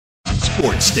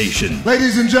sports station.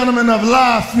 Ladies and gentlemen of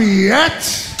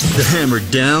Lafayette. The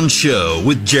Hammered Down Show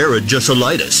with Jared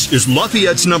Jusselitis is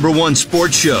Lafayette's #1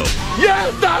 sports show.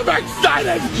 Yes, I'm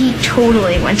excited! He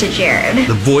totally went to Jared.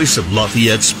 The voice of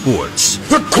Lafayette sports.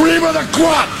 The cream of the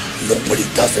crop! Nobody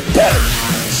does it better.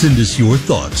 Send us your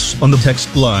thoughts on the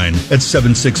text line at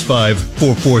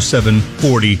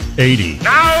 765-447-4080.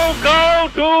 Now go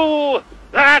do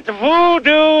that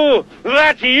voodoo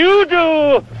that you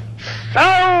do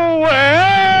so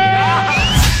well!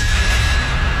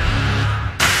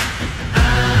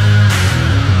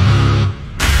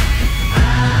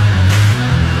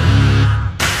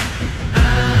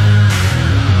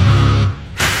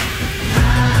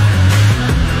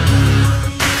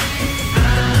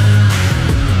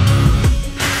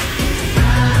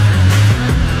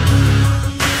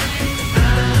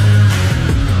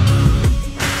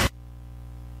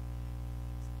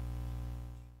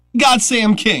 Got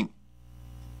Sam King.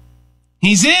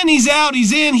 He's in, he's out,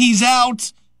 he's in, he's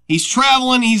out. He's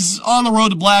traveling, he's on the road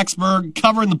to Blacksburg,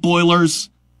 covering the Boilers.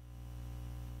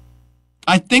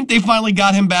 I think they finally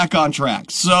got him back on track.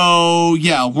 So,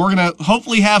 yeah, we're going to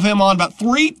hopefully have him on about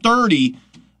 3:30.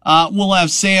 We'll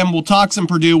have Sam. We'll talk some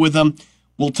Purdue with him.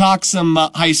 We'll talk some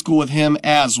high school with him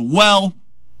as well.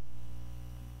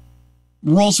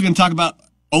 We're also going to talk about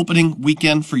opening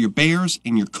weekend for your Bears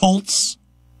and your Colts.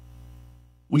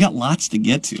 We got lots to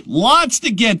get to. Lots to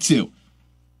get to.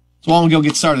 So why don't we go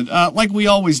get started? Like we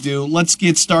always do, let's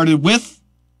get started with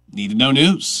Need to Know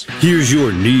News. Here's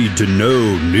your Need to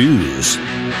Know News.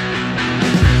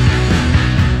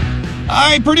 All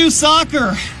right, Purdue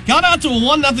soccer got out to a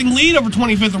 1-0 lead over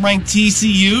 25th ranked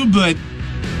TCU, but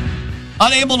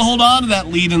unable to hold on to that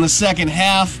lead in the second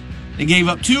half. They gave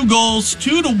up 2 goals,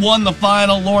 2-1 the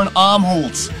final. Lauren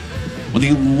Omholtz with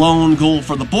a lone goal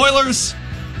for the Boilers.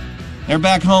 They're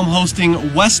back home hosting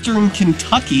Western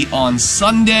Kentucky on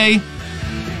Sunday.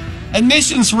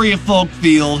 Admissions free at Folk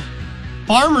Field.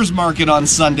 Farmers Market on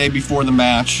Sunday before the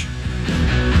match.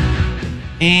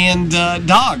 And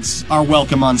dogs are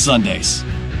welcome on Sundays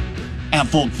at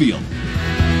Folk Field.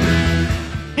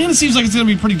 And it seems like it's going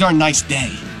to be a pretty darn nice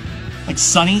day. Like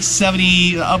sunny,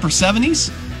 70, upper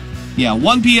 70s. Yeah,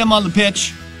 1 p.m. on the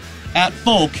pitch at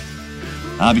Folk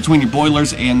between your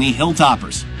Boilers and the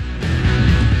Hilltoppers.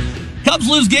 Cubs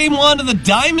lose game 1 to the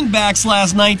Diamondbacks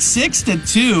last night,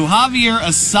 6-2. Javier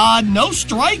Assad, no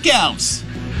strikeouts.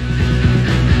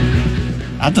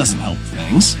 That doesn't help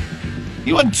things.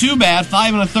 He wasn't too bad,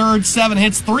 5 1/3, 7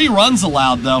 hits, 3 runs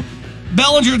allowed though.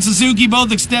 Bellinger and Suzuki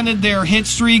both extended their hit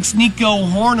streaks. Nico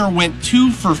Horner went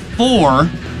 2 for 4.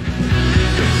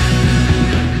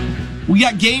 We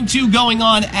got game 2 going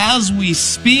on as we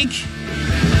speak.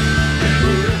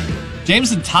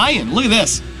 Jameson Tyon, look at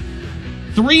this.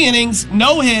 3 innings,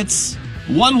 no hits,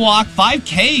 1 walk, 5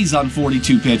 Ks on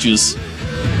 42 pitches.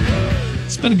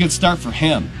 It's been a good start for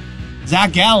him.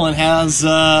 Zach Gallen has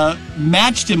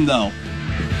matched him, though.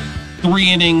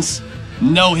 3 innings,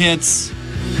 no hits,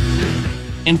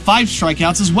 and 5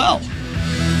 strikeouts as well.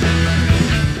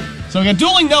 So we got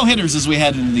dueling no-hitters as we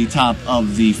head into the top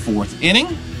of the 4th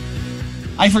inning.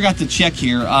 I forgot to check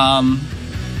here.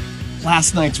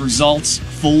 Last night's results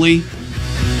fully.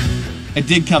 It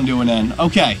did come to an end.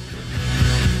 Okay.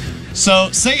 So,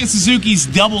 Seiya Suzuki's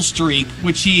double streak,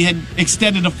 which he had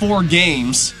extended to 4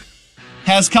 games,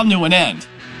 has come to an end.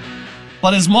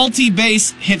 But his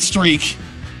multi-base hit streak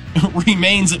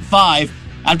remains at 5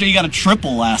 after he got a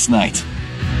triple last night.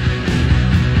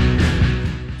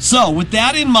 So, with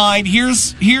that in mind,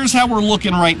 here's how we're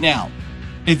looking right now,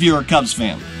 if you're a Cubs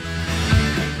fan.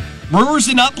 Brewers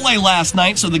did not play last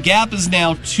night, so the gap is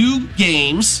now 2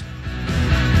 games.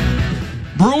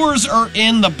 Brewers are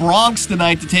in the Bronx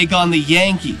tonight to take on the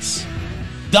Yankees.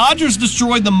 Dodgers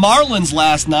destroyed the Marlins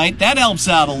last night. That helps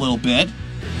out a little bit.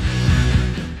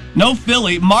 No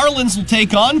Philly. Marlins will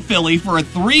take on Philly for a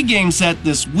 3-game set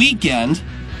this weekend.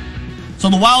 So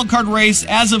the wild card race,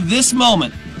 as of this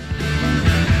moment,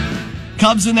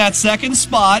 Cubs in that 2nd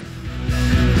spot.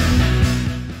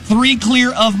 3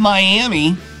 clear of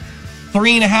Miami.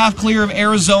 3.5 clear of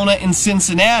Arizona and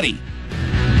Cincinnati.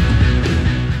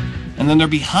 And then they're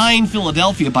behind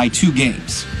Philadelphia by 2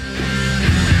 games.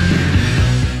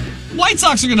 White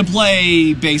Sox are going to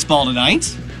play baseball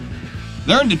tonight.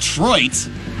 They're in Detroit.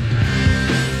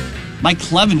 Mike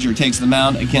Clevenger takes the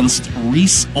mound against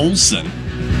Reese Olson.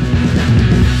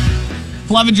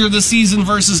 Clevenger this season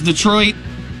versus Detroit.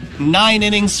 9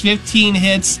 innings, 15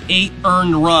 hits, 8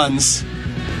 earned runs,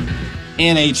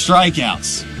 and 8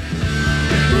 strikeouts.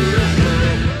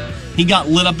 He got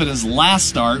lit up in his last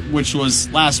start, which was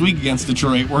last week against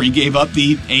Detroit, where he gave up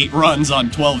the 8 runs on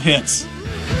 12 hits.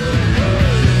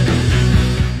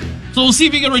 So we'll see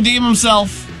if he can redeem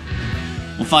himself.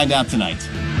 We'll find out tonight.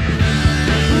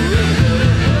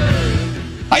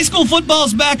 High school football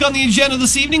is back on the agenda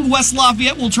this evening. West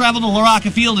Lafayette will travel to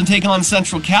LaRocca Field and take on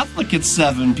Central Catholic at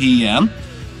 7 p.m.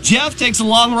 Jeff takes a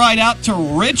long ride out to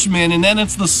Richmond, and then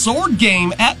it's the Sword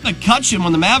game at McCutcheon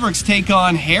when the Mavericks take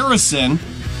on Harrison.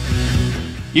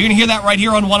 You're going to hear that right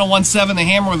here on 101.7 The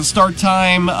Hammer with a start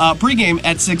time pregame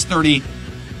at 6:30.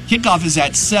 Kickoff is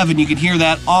at 7. You can hear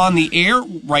that on the air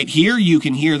right here. You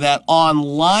can hear that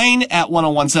online at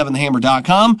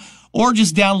 1017thehammer.com or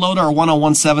just download our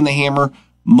 1017 The Hammer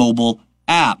mobile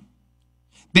app.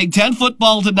 Big Ten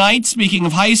football tonight. Speaking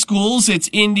of high schools, it's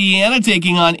Indiana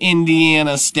taking on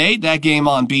Indiana State. That game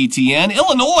on BTN.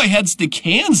 Illinois heads to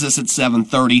Kansas at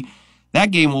 7:30.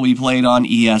 That game will be played on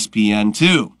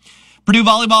ESPN2. Purdue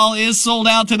volleyball is sold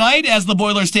out tonight as the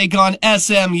Boilers take on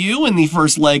SMU in the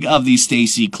first leg of the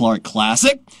Stacey Clark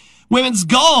Classic. Women's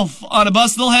golf on a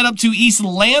bus. They'll head up to East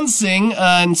Lansing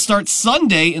and start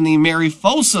Sunday in the Mary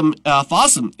Fossum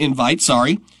invite.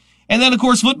 And then, of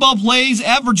course, football plays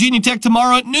at Virginia Tech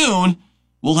tomorrow at noon.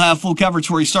 We'll have full coverage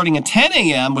for you starting at 10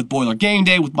 a.m. with Boiler Game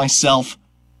Day with myself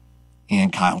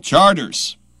and Kyle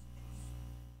Charters.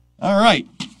 All right.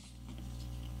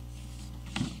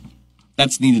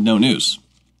 That's Need to Know News.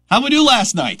 How'd we do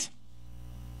last night?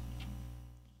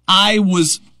 I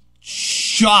was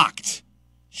shocked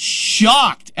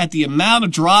at the amount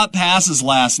of drop passes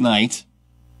last night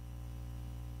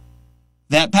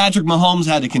that Patrick Mahomes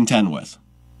had to contend with.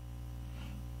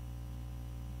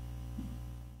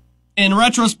 In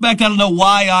retrospect, I don't know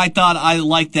why I thought I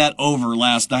liked that over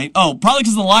last night. Oh, probably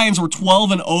because the Lions were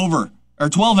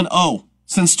 12-0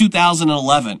 since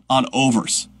 2011 on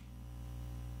overs.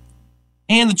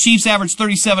 And the Chiefs averaged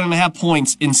 37.5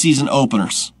 points in season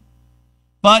openers.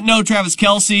 But no, Travis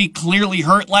Kelce clearly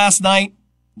hurt last night.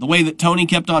 The way that Tony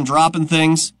kept on dropping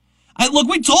things. Look,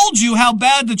 we told you how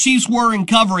bad the Chiefs were in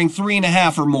covering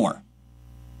 3.5 or more.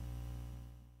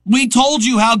 We told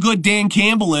you how good Dan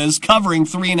Campbell is covering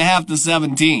 3.5 to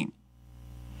 17.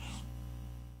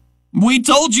 We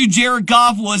told you Jared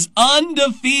Goff was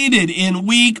undefeated in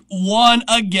week 1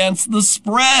 against the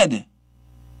spread.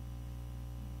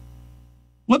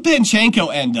 What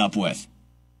Panchenko end up with?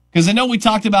 Because I know we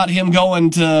talked about him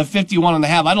going to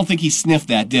 51.5. I don't think he sniffed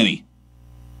that, did he?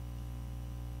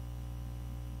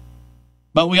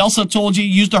 But we also told you,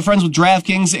 used our friends with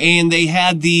DraftKings, and they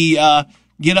had the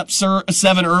get up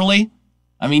 7 early.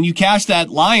 I mean, you cashed that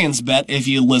Lions bet if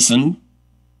you listen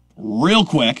real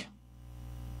quick.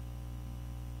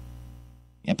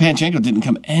 Yeah, Panchenko didn't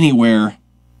come anywhere.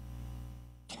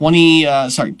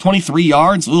 23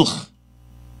 yards. Ugh.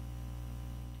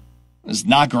 It's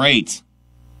not great.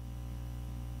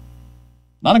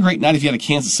 Not a great night if you had a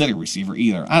Kansas City receiver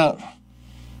either.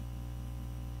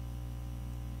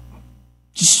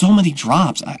 Just so many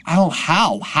drops. I don't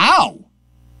how?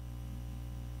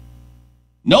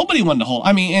 Nobody wanted to hold.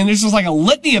 I mean, and there's just like a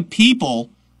litany of people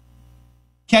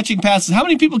catching passes. How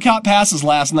many people caught passes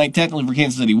last night technically for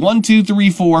Kansas City? 1, 2,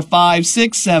 3, 4, 5,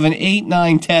 6, 7, 8,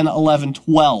 9, 10, 11,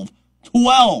 12.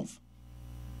 12.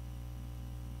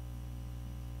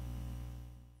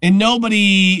 And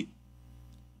nobody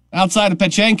outside of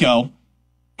Pacheco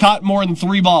caught more than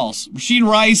 3 balls. Rashid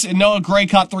Rice and Noah Gray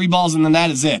caught 3 balls, and then that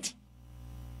is it.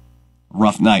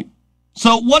 Rough night.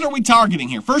 So what are we targeting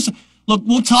here? First, look,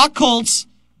 we'll talk Colts.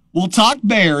 We'll talk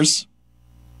Bears.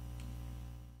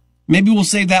 Maybe we'll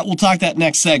save that. We'll talk that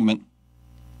next segment.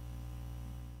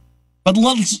 But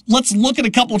let's look at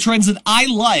a couple of trends that I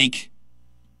like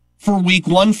for week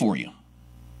 1 for you.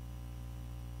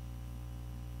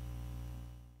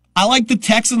 I like the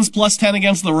Texans plus 10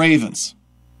 against the Ravens.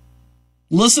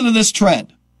 Listen to this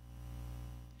trend.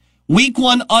 Week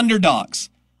 1 underdogs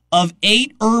of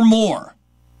 8 or more.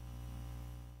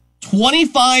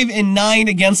 25-9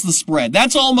 against the spread.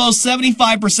 That's almost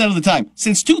 75% of the time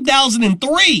since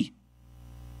 2003.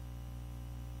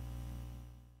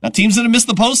 Now, teams that have missed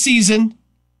the postseason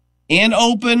and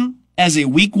open as a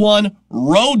week 1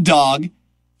 road dog,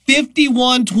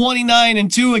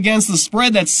 51-29-2 against the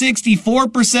spread. That's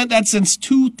 64%. That's since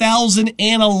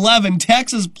 2011.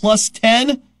 Texas plus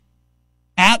 10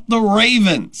 at the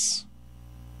Ravens.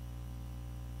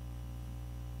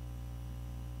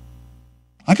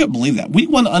 I couldn't believe that. Week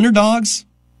 1 underdogs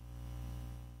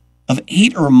of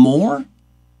 8 or more,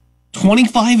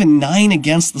 25-9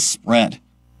 against the spread.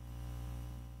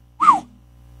 Whew.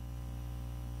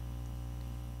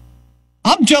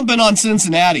 I'm jumping on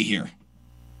Cincinnati here.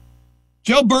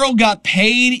 Joe Burrow got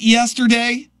paid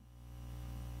yesterday.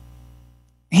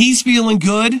 He's feeling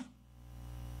good.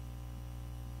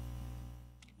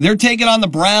 They're taking on the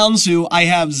Browns, who I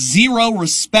have zero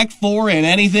respect for in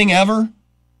anything ever.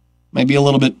 Maybe a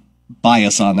little bit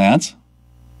bias on that.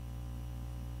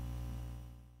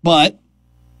 But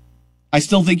I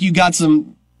still think you got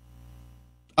some...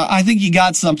 I think you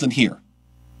got something here.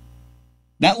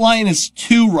 That line is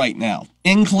 2 right now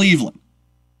in Cleveland.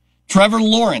 Trevor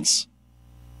Lawrence.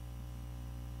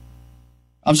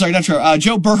 I'm sorry, not Trevor.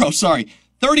 Joe Burrow,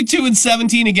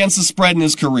 32-17 against the spread in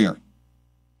his career.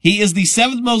 He is the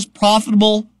 7th most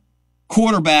profitable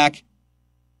quarterback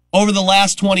over the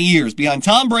last 20 years, behind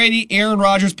Tom Brady, Aaron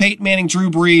Rodgers, Peyton Manning, Drew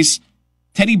Brees,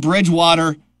 Teddy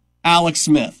Bridgewater, Alex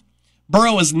Smith.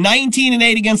 Burrow is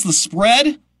 19-8 against the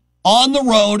spread on the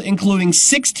road, including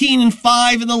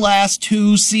 16-5 in the last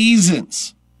 2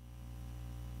 seasons.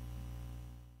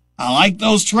 I like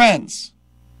those trends.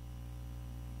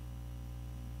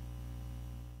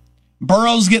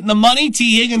 Burrow's getting the money.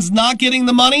 T. Higgins not getting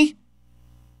the money.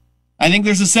 I think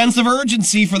there's a sense of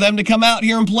urgency for them to come out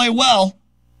here and play well.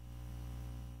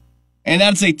 And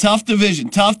that's a tough division.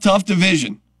 Tough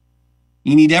division.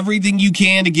 You need everything you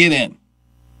can to get in.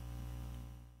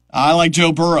 I like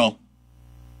Joe Burrow.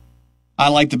 I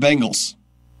like the Bengals.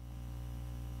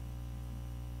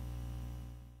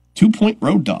 2-point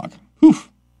road dog. Whew.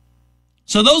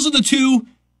 So those are the 2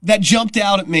 that jumped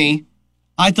out at me.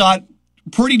 I thought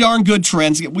pretty darn good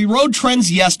trends. We rode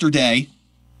trends yesterday.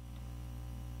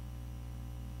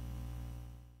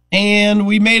 And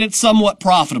we made it somewhat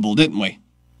profitable, didn't we?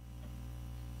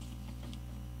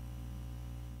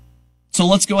 So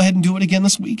let's go ahead and do it again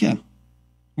this weekend.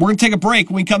 We're going to take a break.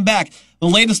 When we come back, the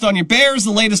latest on your Bears,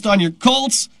 the latest on your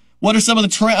Colts. What are some of the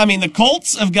trends? I mean, the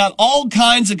Colts have got all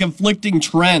kinds of conflicting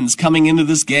trends coming into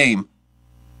this game.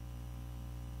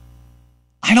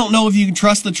 I don't know if you can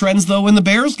trust the trends, though, in the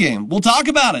Bears game. We'll talk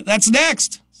about it. That's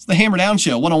next. It's the Hammer Down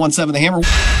Show, 101.7 The Hammer.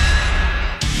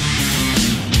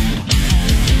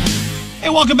 Hey,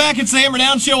 welcome back. It's the Hammer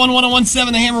Down Show on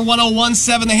 101.7 The Hammer,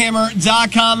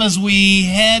 101.7thehammer.com as we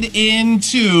head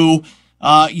into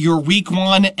your Week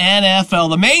 1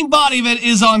 NFL. The main body of it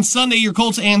is on Sunday. Your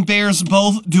Colts and Bears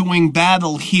both doing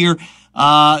battle here.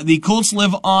 The Colts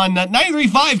live on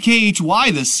 93.5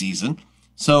 KHY this season,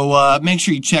 so make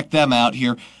sure you check them out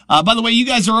here. By the way, you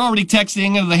guys are already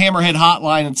texting into the Hammerhead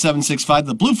hotline at 765,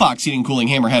 the Blue Fox Heating and Cooling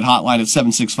Hammerhead hotline at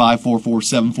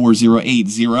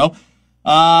 765-447-4080.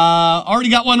 Already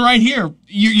got one right here.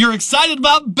 You're excited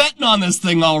about betting on this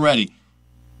thing already.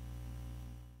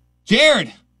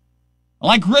 Jared, I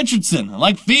like Richardson. I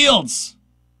like Fields.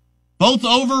 Both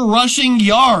over rushing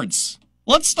yards.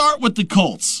 Let's start with the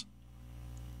Colts.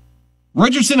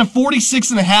 Richardson at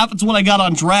 46.5. It's what I got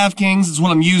on DraftKings. It's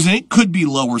what I'm using. It could be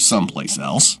lower someplace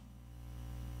else.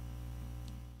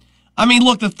 I mean,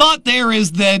 look, the thought there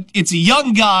is that it's a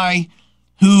young guy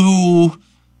who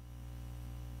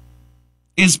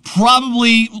is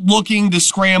probably looking to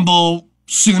scramble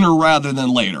sooner rather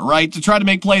than later, right? To try to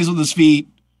make plays with his feet.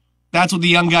 That's what the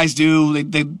young guys do.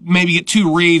 They maybe get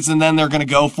 2 reads and then they're going to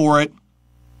go for it.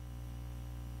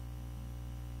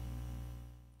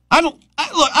 I don't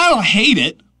hate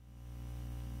it.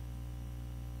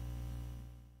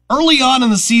 Early on in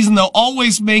the season, though,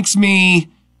 always scares me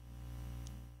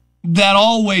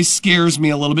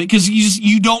a little bit because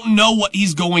you don't know what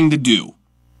he's going to do.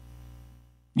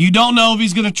 You don't know if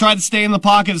he's going to try to stay in the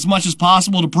pocket as much as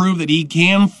possible to prove that he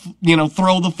can,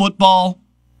 throw the football.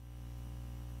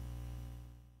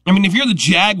 I mean, if you're the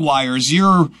Jaguars,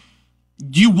 you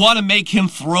want to make him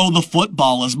throw the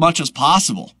football as much as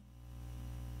possible.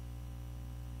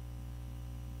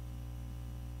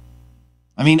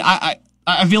 I mean, I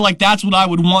feel like that's what I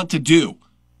would want to do.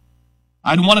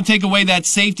 I'd want to take away that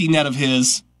safety net of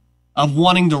his, of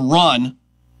wanting to run,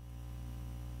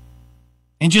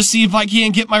 and just see if I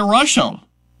can't get my rush home.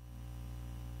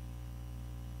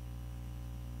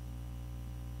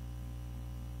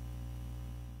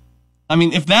 I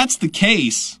mean, if that's the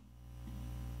case,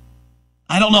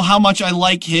 I don't know how much I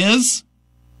like his.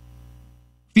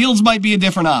 Fields might be a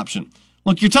different option.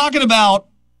 Look, you're talking about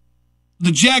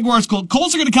the Jaguars.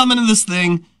 Colts are going to come into this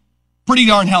thing pretty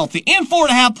darn healthy. And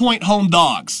 4.5-point home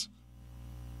dogs.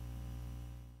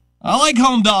 I like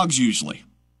home dogs usually.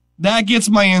 That gets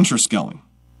my interest going.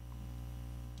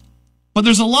 But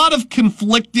there's a lot of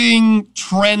conflicting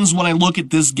trends when I look at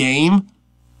this game.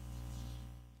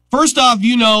 First off,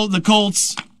 the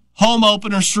Colts' home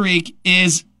opener streak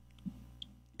it's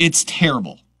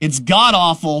terrible. It's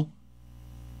god-awful.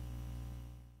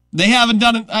 They haven't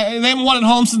done it. They haven't won at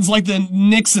home since like the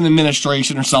Nixon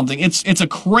administration or something. It's a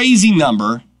crazy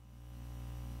number.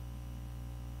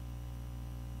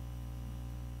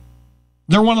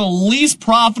 They're one of the least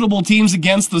profitable teams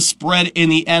against the spread in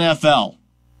the NFL.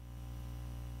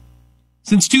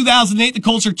 Since 2008, the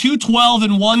Colts are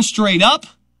 2-12-1 straight up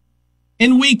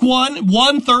in week 1,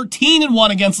 1-13-1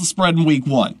 against the spread in week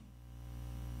 1.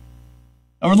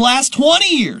 Over the last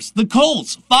 20 years, the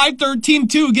Colts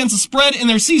 5-13-2 against the spread in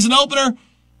their season opener,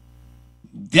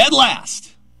 dead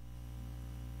last.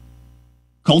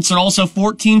 Colts are also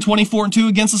 14-24-2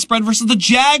 against the spread versus the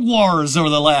Jaguars over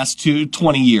the last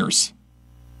 20 years,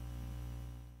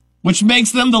 which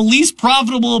makes them the least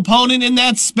profitable opponent in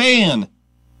that span.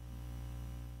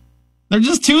 They're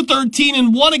just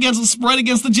 2-13-1 against the spread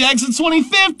against the Jags in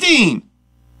 2015.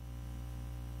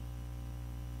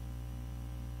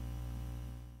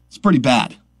 It's pretty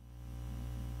bad.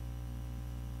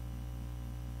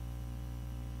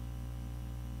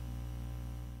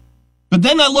 But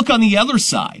then I look on the other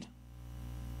side,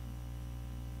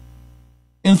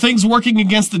 and things working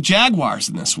against the Jaguars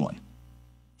in this one.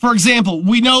 For example,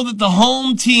 we know that the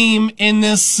home team in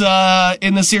this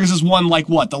series has won like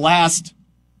what? The last,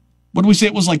 what did we say?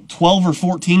 It was like 12 or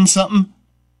 14 something.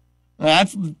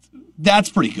 That's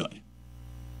pretty good.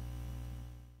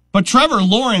 But Trevor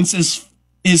Lawrence is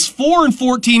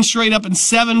 4-14 straight up and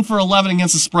 7-11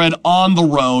 against the spread on the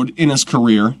road in his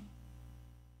career.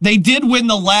 They did win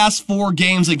the last 4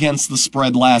 games against the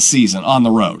spread last season on the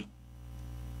road.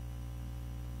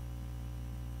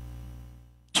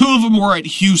 2 of them were at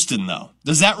Houston, though.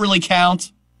 Does that really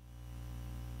count?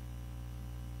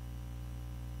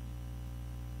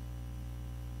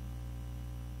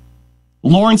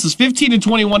 Lawrence is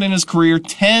 15-21 in his career,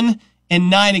 10-9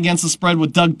 against the spread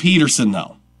with Doug Peterson,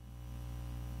 though.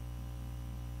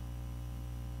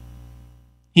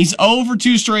 He's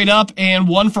 0-2 straight up and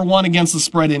 1-1 against the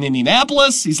spread in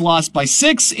Indianapolis. He's lost by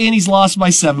 6 and he's lost by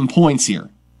 7 points here.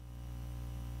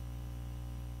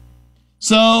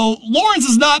 So Lawrence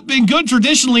has not been good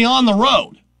traditionally on the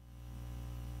road.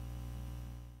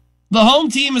 The home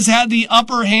team has had the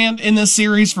upper hand in this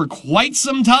series for quite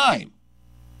some time.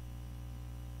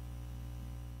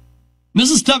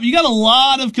 This is tough. You got a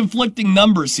lot of conflicting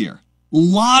numbers here. A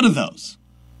lot of those.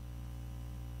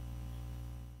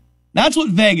 That's what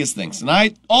Vegas thinks, and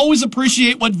I always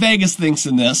appreciate what Vegas thinks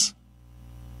in this.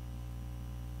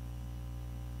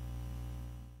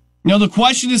 You know, the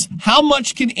question is, how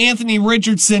much can Anthony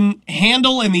Richardson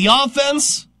handle in the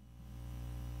offense?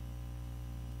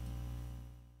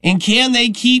 And can they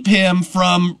keep him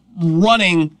from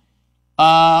running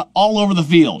all over the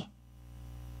field?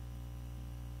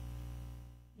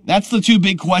 That's the 2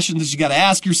 big questions that you got to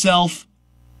ask yourself.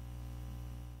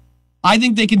 I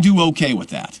think they can do okay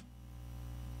with that.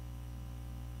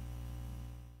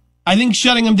 I think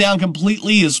shutting him down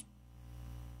completely is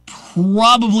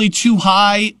probably too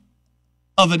high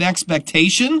of an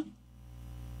expectation.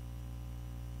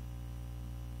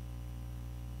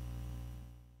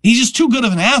 He's just too good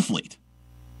of an athlete.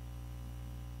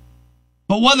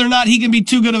 But whether or not he can be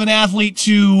too good of an athlete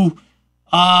to,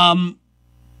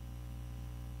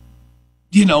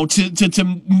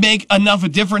 to make enough a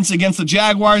difference against the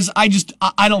Jaguars, I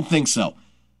don't think so.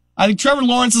 I think Trevor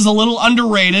Lawrence is a little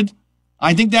underrated.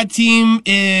 I think that team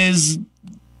is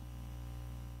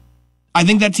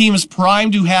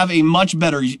primed to have a much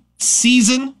better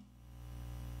season.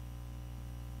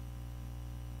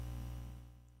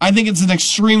 I think it's an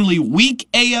extremely weak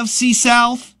AFC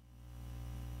South.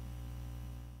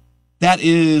 That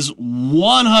is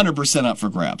 100% up for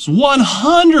grabs.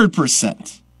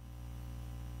 100%.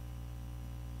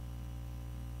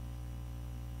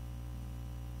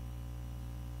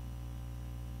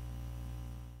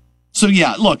 So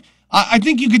yeah, look, I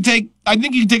think you could take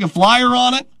a flyer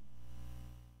on it,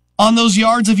 on those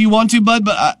yards if you want to, bud.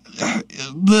 But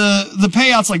the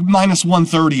payout's like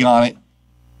 -130 on it.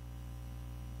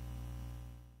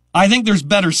 I think there's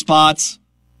better spots.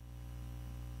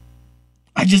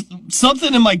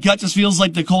 Something in my gut just feels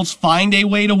like the Colts find a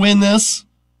way to win this,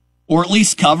 or at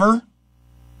least cover.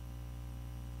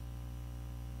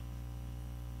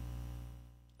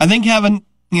 I think having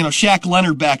Shaq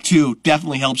Leonard back too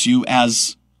definitely helps you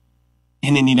as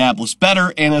an Indianapolis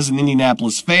bettor and as an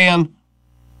Indianapolis fan.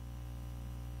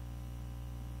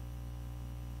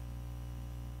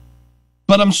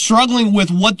 But I'm struggling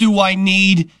with what do I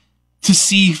need to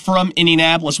see from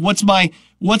Indianapolis? What's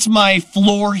my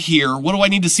floor here? What do I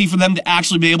need to see for them to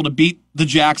actually be able to beat the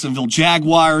Jacksonville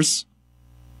Jaguars?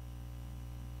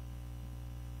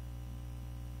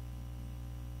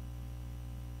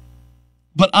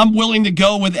 But I'm willing to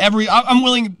go with I'm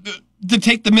willing to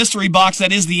take the mystery box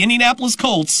that is the Indianapolis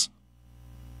Colts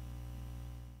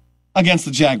against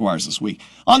the Jaguars this week.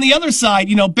 On the other side,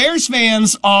 Bears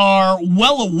fans are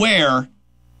well aware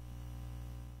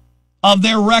of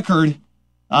their record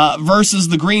versus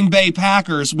the Green Bay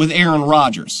Packers with Aaron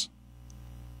Rodgers.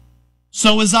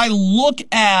 So as I look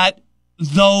at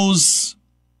those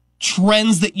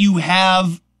trends that you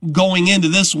have going into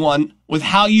this one with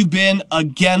how you've been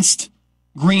against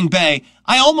Green Bay,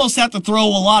 I almost have to throw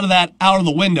a lot of that out of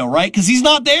the window, right? Because he's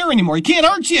not there anymore. He can't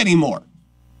hurt you anymore.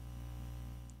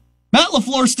 Matt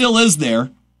LaFleur still is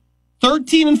there.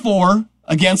 13-4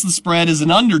 against the spread as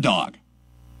an underdog.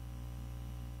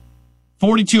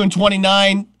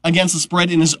 42-29 against the spread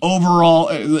in his overall,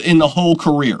 in the whole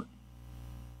career.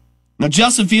 Now,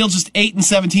 Justin Fields just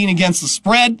 8-17 against the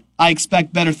spread. I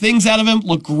expect better things out of him.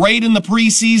 Looked great in the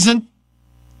preseason.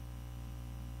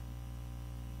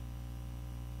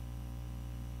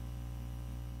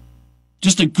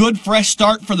 Just a good, fresh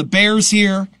start for the Bears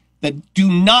here that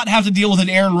do not have to deal with an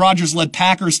Aaron Rodgers-led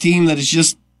Packers team that has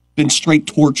just been straight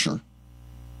torture.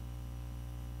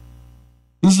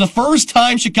 This is the first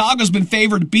time Chicago's been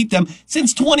favored to beat them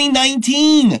since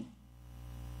 2019.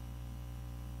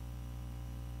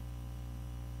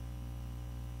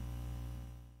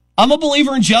 I'm a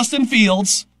believer in Justin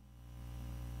Fields.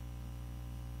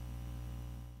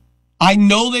 I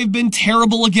know they've been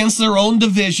terrible against their own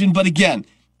division, but again,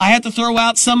 I have to throw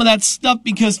out some of that stuff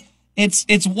because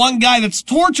it's one guy that's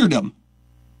tortured him.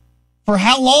 For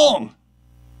how long?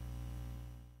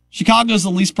 Chicago's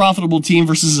the least profitable team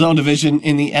versus his own division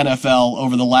in the NFL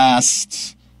over the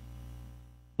last,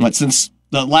 since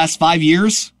the last 5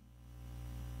 years?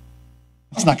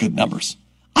 That's not good numbers.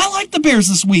 I like the Bears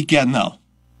this weekend, though.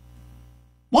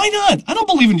 Why not? I don't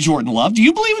believe in Jordan Love. Do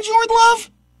you believe in Jordan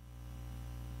Love?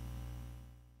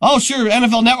 Oh, sure,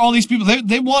 NFL Network, all these people,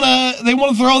 they want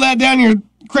to throw that down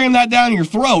cram that down your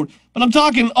throat. But I'm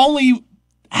talking only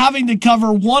having to cover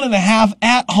 1.5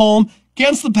 at home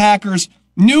against the Packers,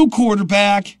 new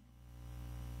quarterback.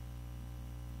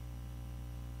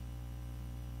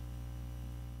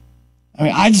 I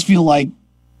mean, I just feel like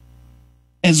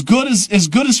as good as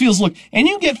Fields look, and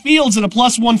you get Fields at a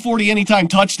plus 140 anytime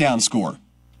touchdown score.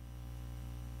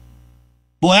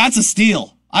 Boy, that's a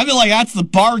steal. I feel like that's the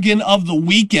bargain of the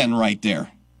weekend right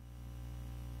there.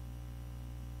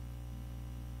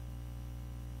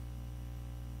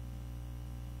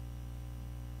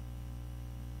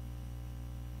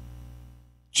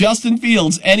 Justin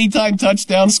Fields, anytime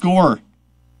touchdown scorer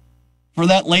for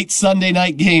that late Sunday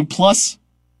night game, plus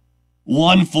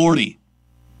 140.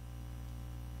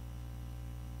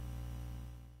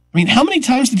 I mean, how many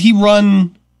times did he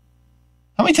run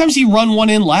one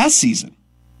in last season?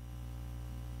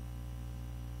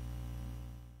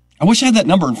 I wish I had that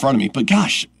number in front of me, but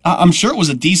gosh, I'm sure it was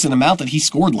a decent amount that he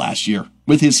scored last year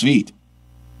with his feet.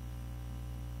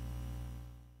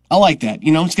 I like that.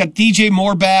 You know, it's got DJ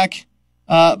Moore back,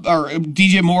 or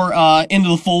DJ Moore into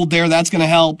the fold there. That's going to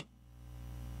help.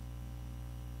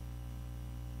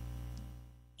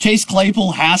 Chase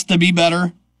Claypool has to be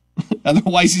better.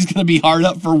 Otherwise, he's going to be hard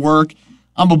up for work.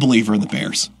 I'm a believer in the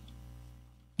Bears.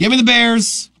 Give me the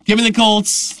Bears. Give me the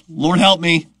Colts. Lord help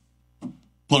me.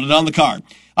 Put it on the card.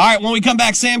 All right, when we come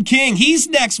back, Sam King, he's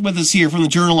next with us here from the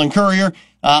Journal and Courier.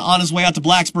 On his way out to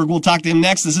Blacksburg. We'll talk to him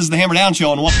next. This is the Hammer Down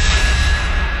Show.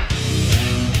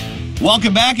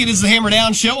 Welcome back. It is the Hammer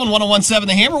Down Show on 101.7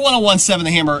 The Hammer,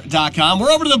 101.7thehammer.com.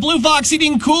 We're over to the Blue Fox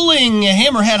Heating and Cooling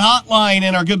Hammerhead Hotline,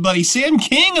 and our good buddy Sam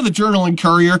King of the Journal and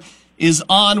Courier is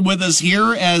on with us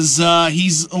here as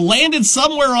he's landed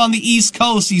somewhere on the East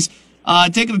Coast. He's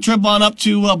taking a trip on up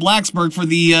to Blacksburg for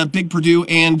the big Purdue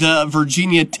and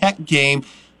Virginia Tech game.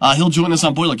 He'll join us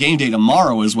on Boiler Game Day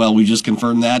tomorrow as well. We just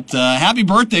confirmed that. Happy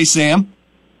birthday, Sam.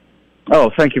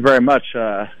 Oh, thank you very much.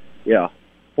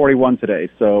 41 today.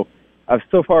 So I've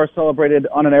so far celebrated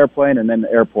on an airplane and then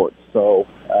airports. So,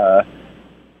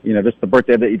 just the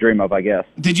birthday that you dream of, I guess.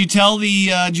 Did you tell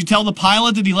the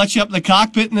pilot? Did he let you up in the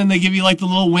cockpit and then they give you like the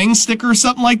little wing sticker or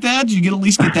something like that? Did you at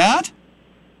least get that?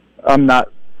 I'm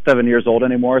not 7 years old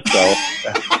anymore, so.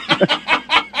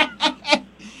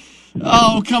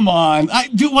 Oh, come on.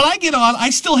 When I get on, I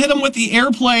still hit them with the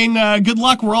airplane. Good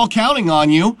luck. We're all counting on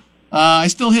you. I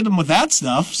still hit them with that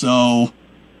stuff. So,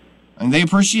 and they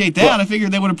appreciate that. Well, I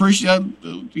figured they would appreciate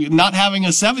not having a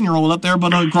 7-year-old up there,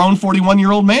 but a grown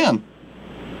 41-year-old man.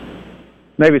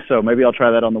 Maybe so. Maybe I'll try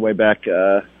that on the way back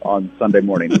on Sunday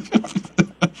morning.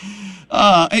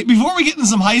 Hey, before we get into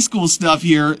some high school stuff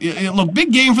here, look,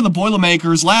 big game for the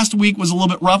Boilermakers. Last week was a little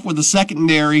bit rough with the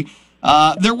secondary.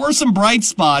 There were some bright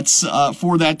spots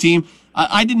for that team.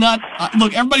 I did not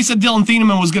look. Everybody said Dylan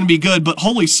Thieneman was going to be good, but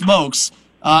holy smokes,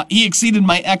 he exceeded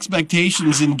my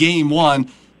expectations in game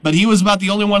one. But he was about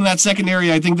the only one in that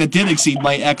secondary I think that did exceed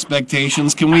my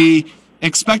expectations. Can we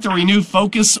expect a renewed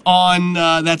focus on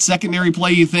that secondary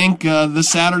play? You think this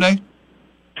Saturday?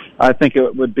 I think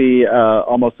it would be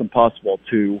almost impossible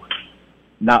to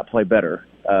not play better,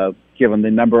 given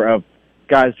the number of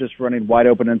guys just running wide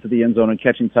open into the end zone and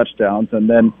catching touchdowns. And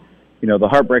then, the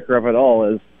heartbreaker of it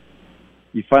all is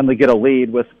you finally get a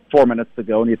lead with 4 minutes to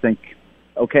go, and you think,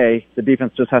 okay, the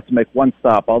defense just has to make one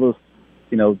stop. All those,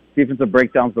 defensive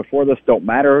breakdowns before this don't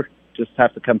matter. Just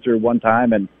have to come through one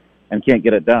time and can't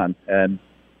get it done. And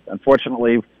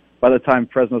unfortunately, by the time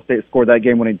Fresno State scored that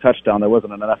game-winning touchdown, there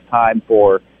wasn't enough time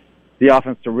for the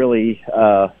offense to really,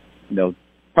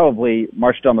 probably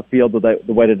march down the field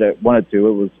the way that it wanted to.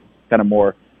 It was kind of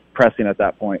more pressing at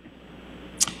that point.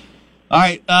 All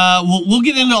right, we'll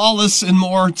get into all this and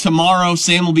more tomorrow.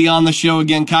 Sam will be on the show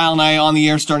again. Kyle and I on the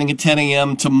air starting at 10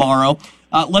 a.m. tomorrow.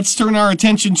 Let's turn our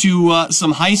attention to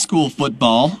some high school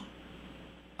football.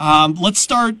 Let's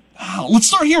start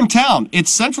here in town. It's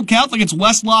Central Catholic. It's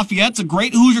West Lafayette. It's a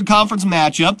great Hoosier Conference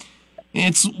matchup.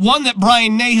 It's one that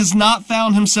Brian Ney has not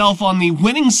found himself on the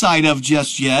winning side of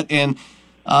just yet. And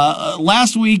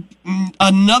last week,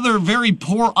 another very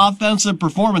poor offensive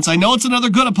performance. I know it's another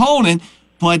good opponent,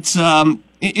 but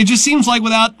it just seems like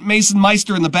without Mason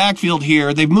Meister in the backfield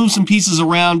here, they've moved some pieces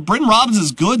around. Britton Robbins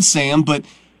is good, Sam, but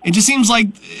it just seems like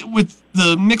with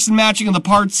the mix and matching of the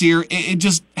parts here, it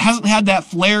just hasn't had that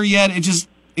flair yet.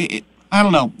 I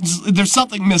don't know. There's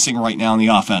something missing right now in the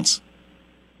offense.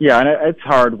 Yeah, and it's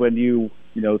hard when you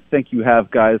think you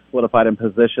have guys solidified in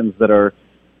positions that are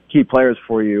key players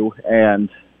for you, and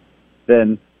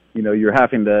then you're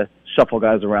having to shuffle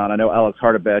guys around. I know Alex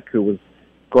Hardebeck, who was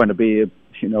going to be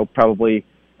probably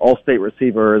all-state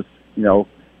receivers,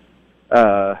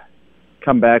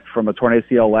 come back from a torn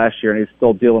ACL last year, and he's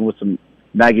still dealing with some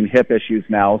nagging hip issues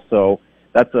now. So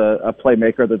that's a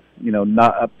playmaker that's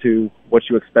not up to what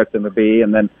you expect them to be.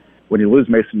 And then when you lose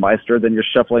Mason Meister, then you're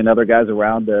shuffling other guys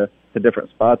around to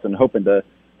different spots and hoping to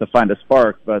find a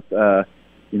spark. But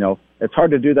it's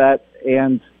hard to do that,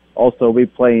 and also we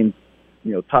playing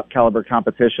top caliber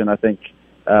competition. I think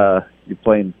you're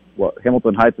playing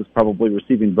Hamilton Heights is probably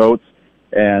receiving votes,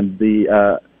 and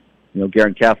the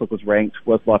Guerin Catholic was ranked,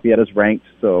 West Lafayette is ranked,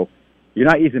 so you're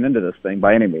not easing into this thing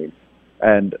by any means.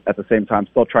 And at the same time,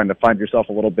 still trying to find yourself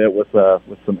a little bit with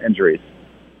some injuries.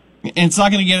 And it's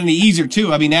not going to get any easier,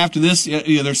 too. I mean, after this,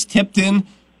 there's Tipton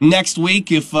next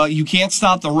week. If you can't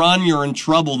stop the run, you're in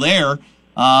trouble there.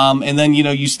 And then,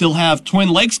 you still have Twin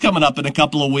Lakes coming up in a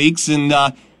couple of weeks. And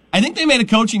I think they made a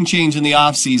coaching change in the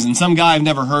offseason. Some guy I've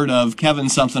never heard of, Kevin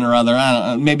something or other. I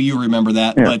don't know, maybe you remember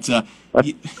that. Yeah. But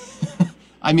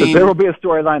I mean, there will be a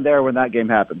storyline there when that game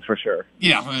happens, for sure.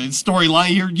 Yeah,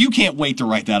 storyline. You can't wait to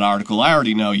write that article. I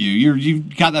already know you.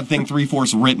 You've got that thing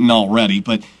 3/4 written already.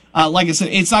 But like I said,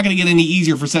 it's not going to get any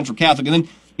easier for Central Catholic. And then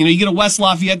you get a West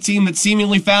Lafayette team that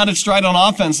seemingly found its stride on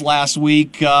offense last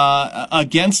week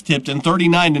against Tipton,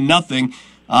 39-0.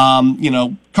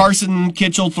 Carson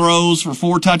Kitchell throws for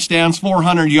 4 touchdowns,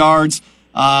 400 yards.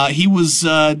 He was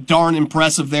darn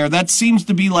impressive there. That seems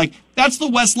to be that's the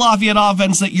West Lafayette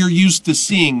offense that you're used to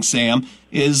seeing, Sam.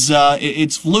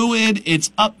 It's fluid,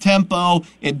 it's up tempo,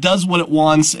 it does what it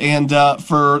wants, and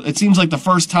it seems like the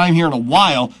first time here in a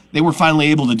while they were finally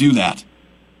able to do that.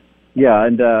 Yeah,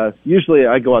 and usually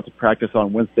I go out to practice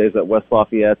on Wednesdays at West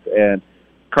Lafayette, and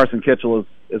Carson Kitchell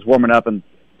is warming up and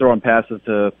throwing passes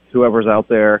to whoever's out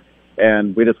there,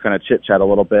 and we just kind of chit-chat a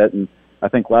little bit. And I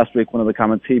think last week one of the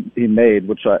comments he made,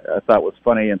 which I thought was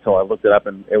funny until I looked it up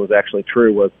and it was actually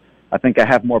true, was, I think I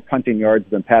have more punting yards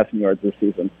than passing yards this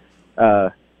season.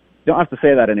 Don't have to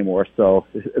say that anymore, so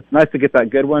it's nice to get that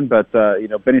good one. But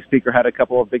Benny Speaker had a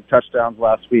couple of big touchdowns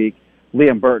last week.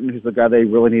 Liam Burton, who's the guy they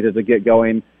really needed to get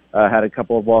going, had a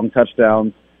couple of long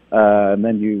touchdowns. And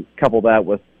then you couple that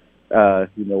with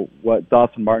what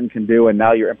Dawson Martin can do, and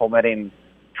now you're implementing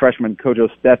freshman Kojo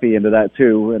Steffi into that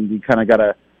too, and you kind of got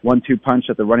a 1-2 punch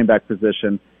at the running back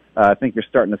position. I think you're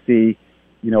starting to see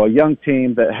a young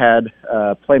team that had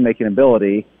playmaking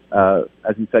ability,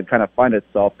 as you said, kind of find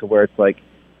itself to where it's like,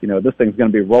 this thing's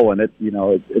going to be rolling.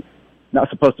 It's not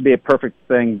supposed to be a perfect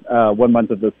thing 1 month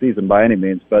of the season by any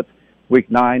means, but week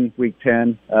 9, week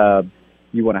 10,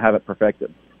 you want to have it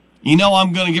perfected.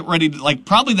 I'm going to get ready to,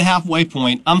 probably the halfway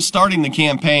point. I'm starting the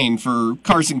campaign for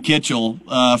Carson Kitchell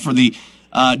for the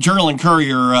Journal and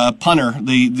Courier punter,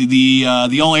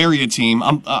 the all-area team.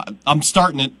 I'm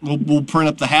starting it. We'll print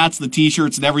up the hats, the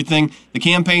T-shirts, and everything. The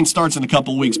campaign starts in a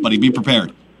couple of weeks, buddy. Be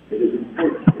prepared.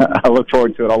 I look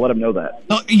forward to it. I'll let him know that.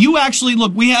 You actually,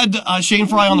 we had Shane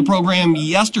Fry on the program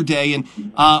yesterday, and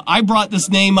I brought this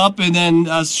name up, and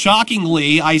then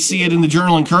shockingly, I see it in the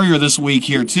Journal and Courier this week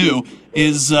here, too,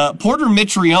 is Porter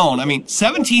Mitrione.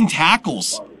 17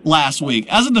 tackles last week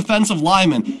as a defensive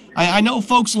lineman. I know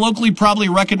folks locally probably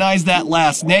recognize that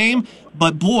last name,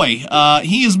 But boy,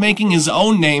 he is making his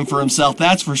own name for himself,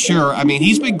 that's for sure. I mean,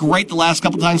 he's been great the last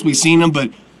couple times we've seen him,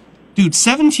 but dude,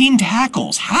 17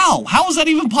 tackles. How? How is that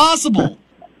even possible?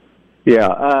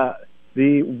 Yeah,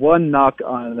 the one knock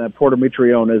on Porter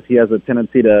Mitrione is he has a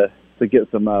tendency to get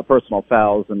some personal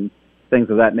fouls and things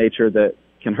of that nature that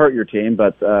can hurt your team,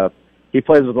 but he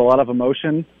plays with a lot of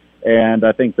emotion, and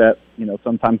I think that,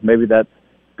 sometimes maybe that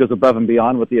goes above and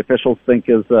beyond what the officials think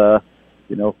is,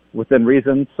 within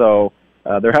reason. So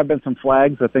there have been some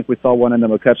flags. I think we saw one in the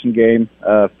McCutcheon game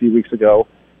a few weeks ago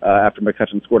after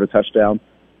McCutcheon scored a touchdown.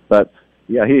 But,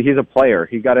 yeah, he's a player.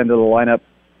 He got into the lineup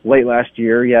late last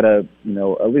year. He had at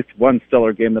least one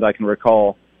stellar game that I can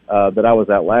recall that I was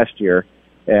at last year.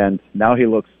 And now he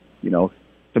looks,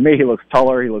 to me, he looks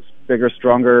taller. He looks bigger,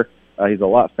 stronger. He's a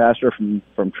lot faster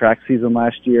from track season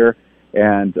last year.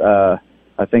 And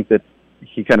I think that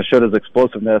he kind of showed his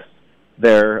explosiveness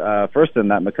there. First in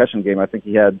that McCutcheon game, I think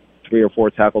he had 3 or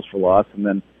 4 tackles for loss. And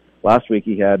then last week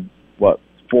he had,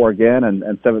 4 again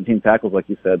and 17 tackles, like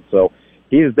you said. So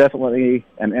he is definitely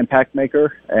an impact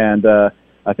maker. And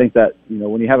I think that,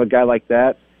 when you have a guy like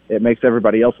that, it makes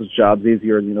everybody else's jobs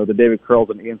easier. The David Curls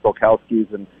and Ian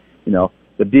Solkowski's and,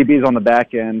 the DBs on the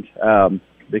back end,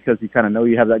 because you kind of know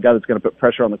you have that guy that's going to put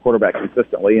pressure on the quarterback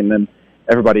consistently, and then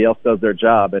everybody else does their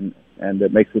job, and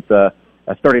it makes it a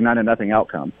 39-0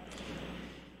 outcome.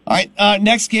 All right,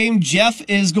 next game, Jeff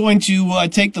is going to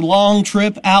take the long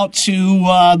trip out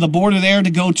to the border there to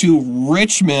go to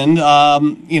Richmond. I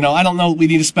don't know that we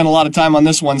need to spend a lot of time on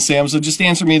this one, Sam, so just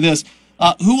answer me this.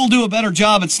 Who will do a better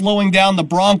job at slowing down the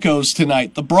Broncos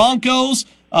tonight? The Broncos,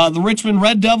 the Richmond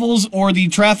Red Devils, or the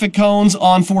traffic cones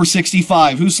on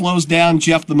 465? Who slows down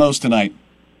Jeff the most tonight?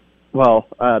 Well,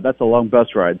 that's a long bus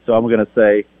ride, so I'm going to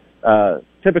say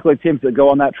typically teams that go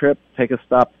on that trip take a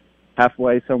stop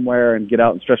halfway somewhere and get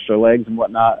out and stretch their legs and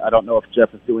whatnot. I don't know if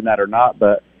Jeff is doing that or not,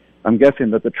 but I'm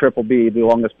guessing that the trip will be the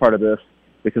longest part of this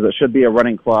because it should be a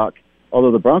running clock.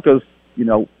 Although the Broncos,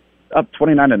 up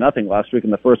 29-0 last week in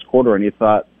the first quarter, and you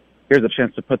thought, here's a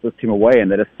chance to put this team away, and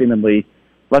they just seemingly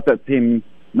let that team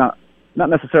not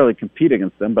necessarily compete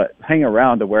against them, but hang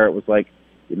around to where it was like,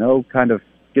 kind of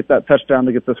get that touchdown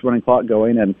to get this running clock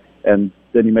going, and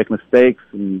then you make mistakes,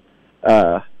 and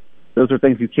those are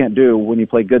things you can't do when you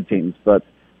play good teams. But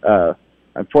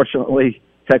unfortunately,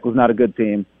 Tech was not a good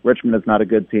team. Richmond is not a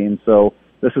good team, so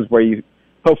this is where you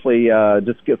hopefully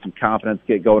just get some confidence,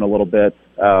 get going a little bit,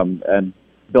 and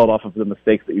build off of the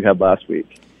mistakes that you had last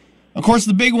week. Of course,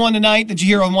 the big one tonight that you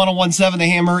hear on 101.7 The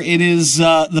Hammer, it is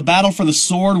the Battle for the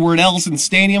Sword. We're at Ellison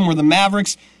Stadium where the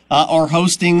Mavericks are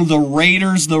hosting the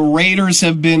Raiders. The Raiders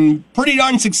have been pretty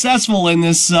darn successful in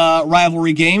this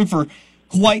rivalry game for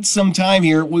quite some time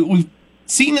here. We've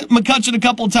seen McCutcheon a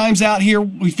couple of times out here.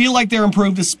 We feel like they're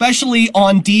improved, especially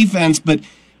on defense, but,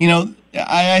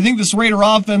 I think this Raider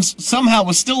offense somehow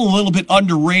was still a little bit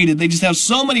underrated. They just have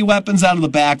so many weapons out of the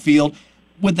backfield.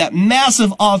 With that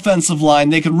massive offensive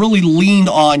line, they could really lean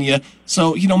on you.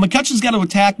 So, McCutcheon's got to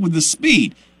attack with the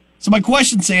speed. So my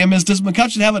question, Sam, is does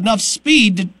McCutcheon have enough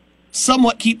speed to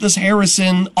somewhat keep this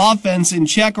Harrison offense in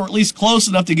check, or at least close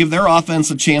enough to give their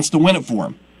offense a chance to win it for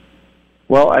him?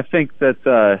 Well, I think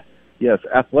that, yes,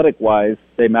 athletic-wise,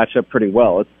 they match up pretty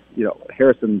well. It's,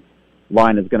 Harrison's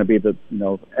line is going to be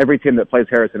every team that plays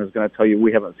Harrison is going to tell you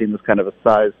we haven't seen this kind of a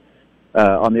size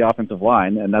on the offensive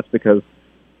line, and that's because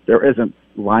there isn't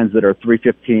lines that are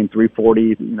 315,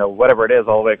 340, whatever it is,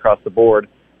 all the way across the board,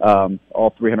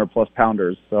 all 300-plus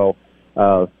pounders. So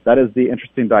that is the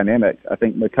interesting dynamic. I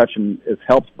think McCutcheon is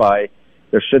helped by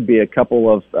there should be a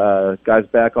couple of guys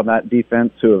back on that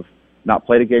defense who have not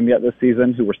played a game yet this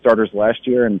season, who were starters last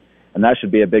year, and that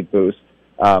should be a big boost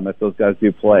if those guys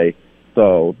do play.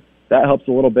 So that helps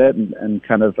a little bit and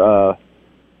kind of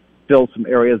fill some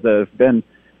areas that have been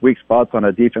weak spots on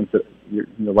a defense that,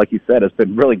 like you said, has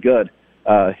been really good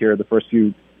here the first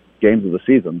few games of the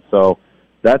season. So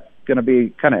that's going to be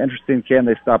kind of interesting. Can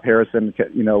they stop Harrison?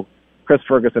 Chris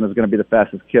Ferguson is going to be the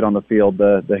fastest kid on the field,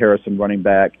 the Harrison running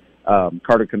back.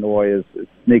 Carter Kanoy is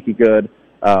sneaky good,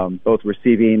 both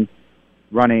receiving,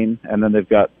 running, and then they've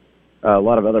got a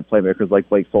lot of other playmakers like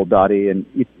Blake Soldati and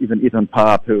even Ethan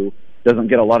Pop, who doesn't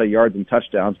get a lot of yards and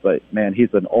touchdowns, but, man, he's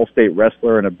an all-state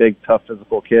wrestler and a big, tough,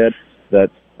 physical kid that,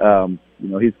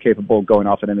 he's capable of going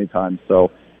off at any time.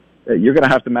 So you're going to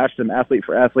have to match them athlete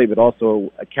for athlete, but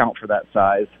also account for that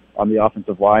size on the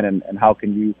offensive line, and how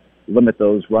can you limit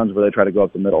those runs where they try to go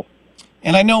up the middle.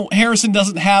 And I know Harrison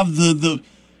doesn't have the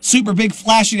super big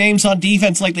flashy names on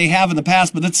defense like they have in the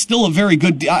past, but that's still a very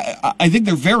good. I think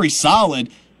they're very solid,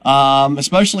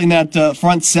 especially in that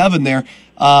front seven there.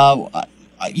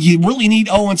 you really need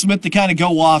Owen Smith to kind of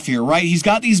go off here, right? He's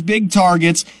got these big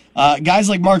targets. Guys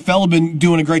like Mark Fell have been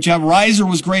doing a great job. Reiser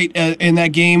was great in that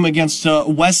game against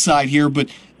West Side here, but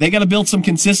they got to build some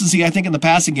consistency, I think, in the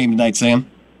passing game tonight, Sam.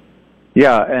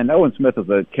 Yeah, and Owen Smith is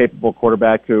a capable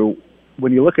quarterback who,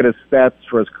 when you look at his stats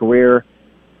for his career,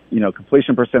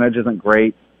 completion percentage isn't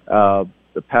great.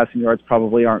 The passing yards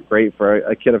probably aren't great for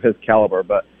a kid of his caliber,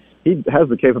 but he has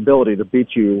the capability to beat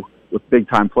you with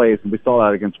big-time plays, and we saw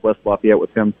that against West Lafayette with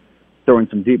him throwing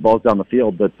some deep balls down the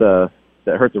field that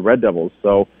hurt the Red Devils.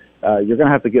 So you're going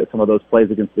to have to get some of those plays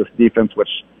against this defense, which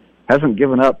hasn't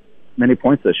given up many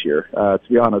points this year, to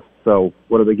be honest. So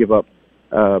what do they give up?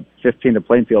 15 to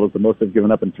Plainfield is the most they've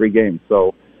given up in 3 games.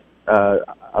 So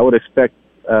I would expect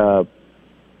that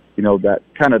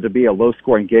kind of to be a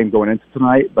low-scoring game going into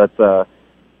tonight, but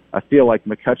I feel like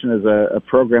McCutcheon is a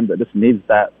program that just needs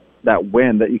that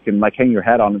win that you can hang your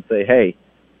hat on and say, hey,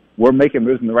 we're making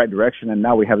moves in the right direction, and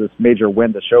now we have this major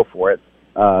win to show for it,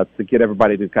 to get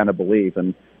everybody to kind of believe.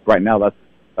 And right now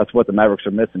that's what the Mavericks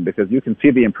are missing, because you can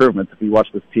see the improvements if you watch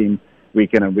this team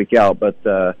week in and week out, but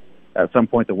at some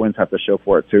point the wins have to show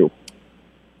for it too.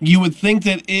 You would think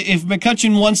that if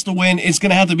McCutcheon wants to win, it's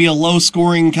going to have to be a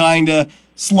low-scoring kind of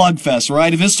slugfest,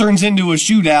 right? If this turns into a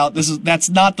shootout, that's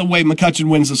not the way McCutcheon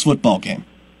wins this football game.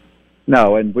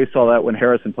 No, and we saw that when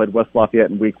Harrison played West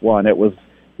Lafayette in Week 1. It was,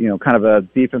 kind of a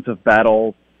defensive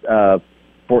battle,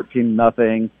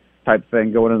 14-0 type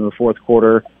thing going into the fourth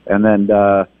quarter, and then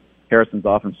Harrison's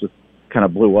offense just kind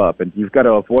of blew up. And you've got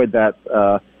to avoid that.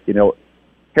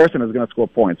 Harrison is going to score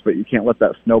points, but you can't let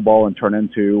that snowball and turn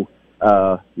into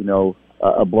a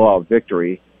blowout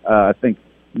victory. I think,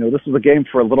 this was a game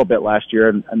for a little bit last year,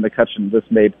 and McCutcheon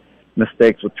just made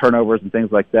mistakes with turnovers and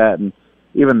things like that. And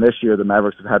even this year, the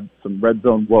Mavericks have had some red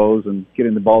zone woes and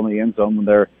getting the ball in the end zone when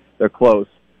they're close.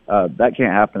 That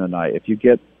can't happen tonight. If you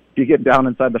get down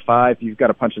inside the 5, you've got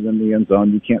to punch it in the end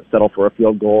zone. You can't settle for a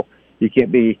field goal. You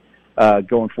can't be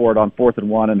going forward on 4th and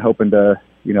 1 and hoping to,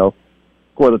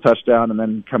 score the touchdown and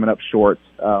then coming up short.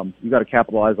 You've got to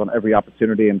capitalize on every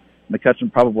opportunity, and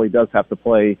McCutcheon probably does have to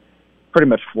play pretty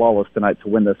much flawless tonight to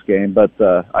win this game, but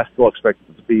I still expect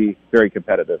it to be very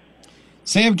competitive.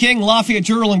 Sam King, Lafayette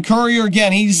Journal and Courier.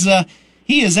 Again, he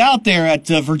is out there at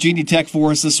Virginia Tech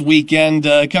for us this weekend,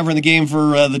 covering the game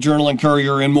for the Journal and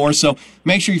Courier and more. So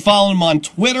make sure you follow him on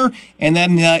Twitter, and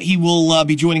then he will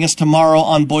be joining us tomorrow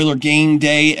on Boiler Game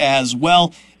Day as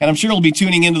well. And I'm sure he'll be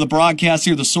tuning into the broadcast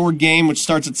here, the Sword game, which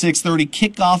starts at 6:30,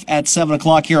 kickoff at 7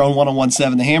 o'clock here on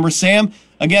 101.7 The Hammer. Sam,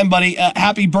 again, buddy,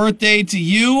 happy birthday to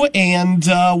you, and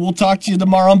we'll talk to you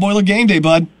tomorrow on Boiler Game Day,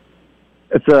 bud.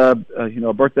 It's a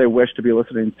birthday wish to be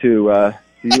listening to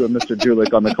you and Mr.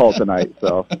 Julik on the call tonight.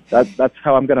 So that's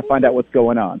how I'm going to find out what's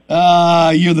going on.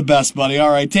 You're the best, buddy. All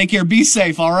right, take care. Be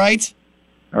safe, all right?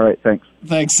 All right, thanks.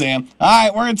 Thanks, Sam. All right,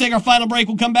 we're going to take our final break.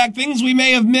 We'll come back. Things we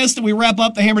may have missed, and we wrap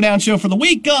up the Hammer Down Show for the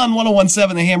week on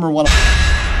 101.7 The Hammer.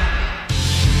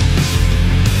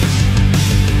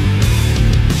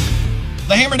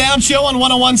 The Hammer Down Show on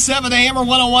 101.7 The Hammer,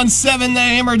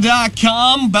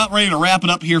 101.7thehammer.com. About ready to wrap it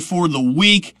up here for the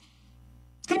week.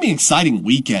 It's going to be an exciting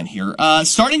weekend here.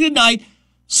 Starting tonight,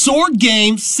 Sword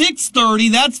game,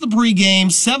 6:30. That's the pregame.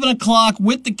 7 o'clock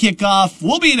with the kickoff.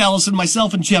 We'll be at Ellison,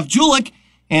 myself and Jeff Julik,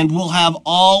 and we'll have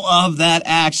all of that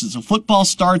action. So football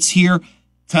starts here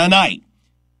tonight.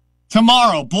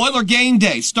 Tomorrow, Boiler Game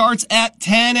Day starts at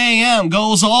 10 a.m.,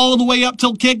 goes all the way up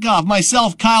till kickoff.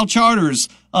 Myself, Kyle Charters,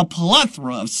 a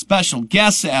plethora of special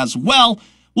guests as well.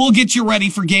 We'll get you ready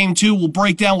for Game 2. We'll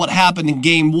break down what happened in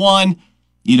Game 1.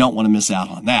 You don't want to miss out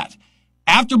on that.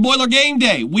 After Boiler Game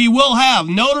Day, we will have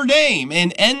Notre Dame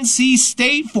and NC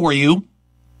State for you,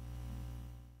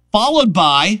 followed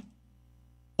by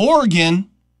Oregon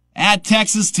at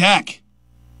Texas Tech.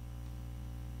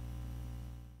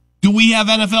 Do we have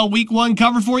NFL Week 1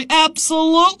 covered for you?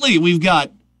 Absolutely. We've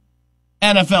got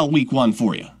NFL Week 1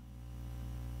 for you.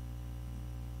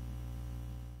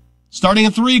 Starting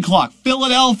at 3 o'clock,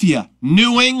 Philadelphia,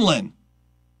 New England.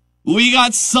 We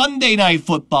got Sunday Night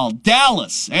Football,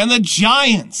 Dallas and the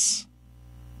Giants.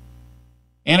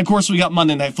 And, of course, we got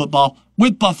Monday Night Football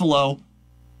with Buffalo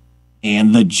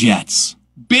and the Jets.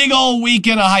 Big old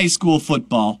weekend of high school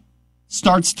football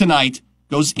starts tonight,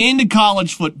 goes into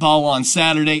college football on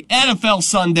Saturday, NFL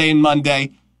Sunday and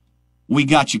Monday. We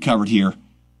got you covered here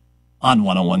on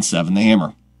 101.7 The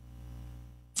Hammer.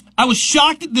 I was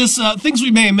shocked at this, things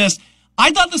we may have missed.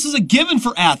 I thought this was a given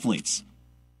for athletes.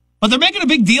 But they're making a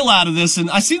big deal out of this, and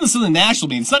I've seen this in the national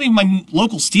media. It's not even my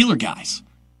local Steeler guys.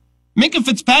 Minka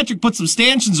Fitzpatrick put some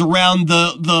stanchions around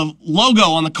the logo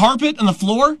on the carpet and the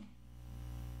floor.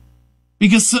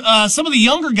 because some of the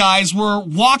younger guys were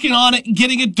walking on it and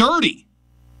getting it dirty.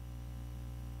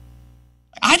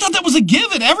 I thought that was a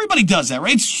given. Everybody does that,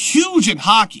 right? It's huge in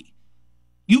hockey.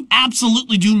 You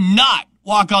absolutely do not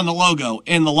walk on the logo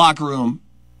in the locker room.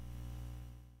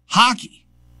 Hockey.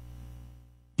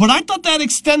 But I thought that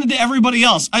extended to everybody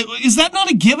else. Is that not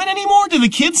a given anymore? Do the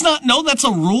kids not know that's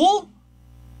a rule?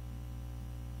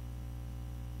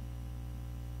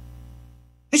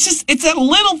 It's that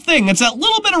little thing. It's that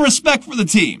little bit of respect for the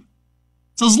team.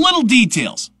 It's those little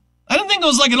details. I didn't think it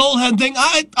was like an old head thing.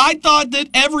 I thought that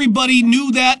everybody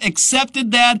knew that,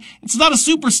 accepted that. It's not a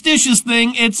superstitious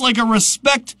thing. It's like a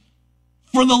respect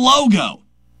for the logo.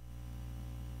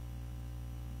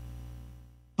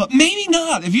 But maybe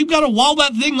not. If you've got to wall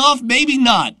that thing off, maybe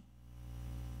not.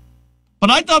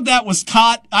 But I thought that was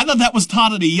taught. I thought that was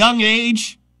taught at a young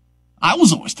age. I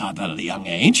was always taught that at a young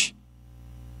age.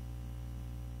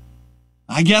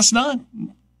 I guess not.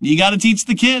 You got to teach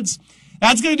the kids.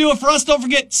 That's going to do it for us. Don't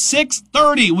forget,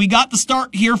 6:30. We got the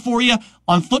start here for you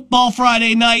on Football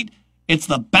Friday night. It's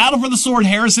the Battle for the Sword,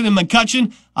 Harrison and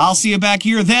McCutcheon. I'll see you back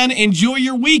here then. Enjoy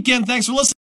your weekend. Thanks for listening.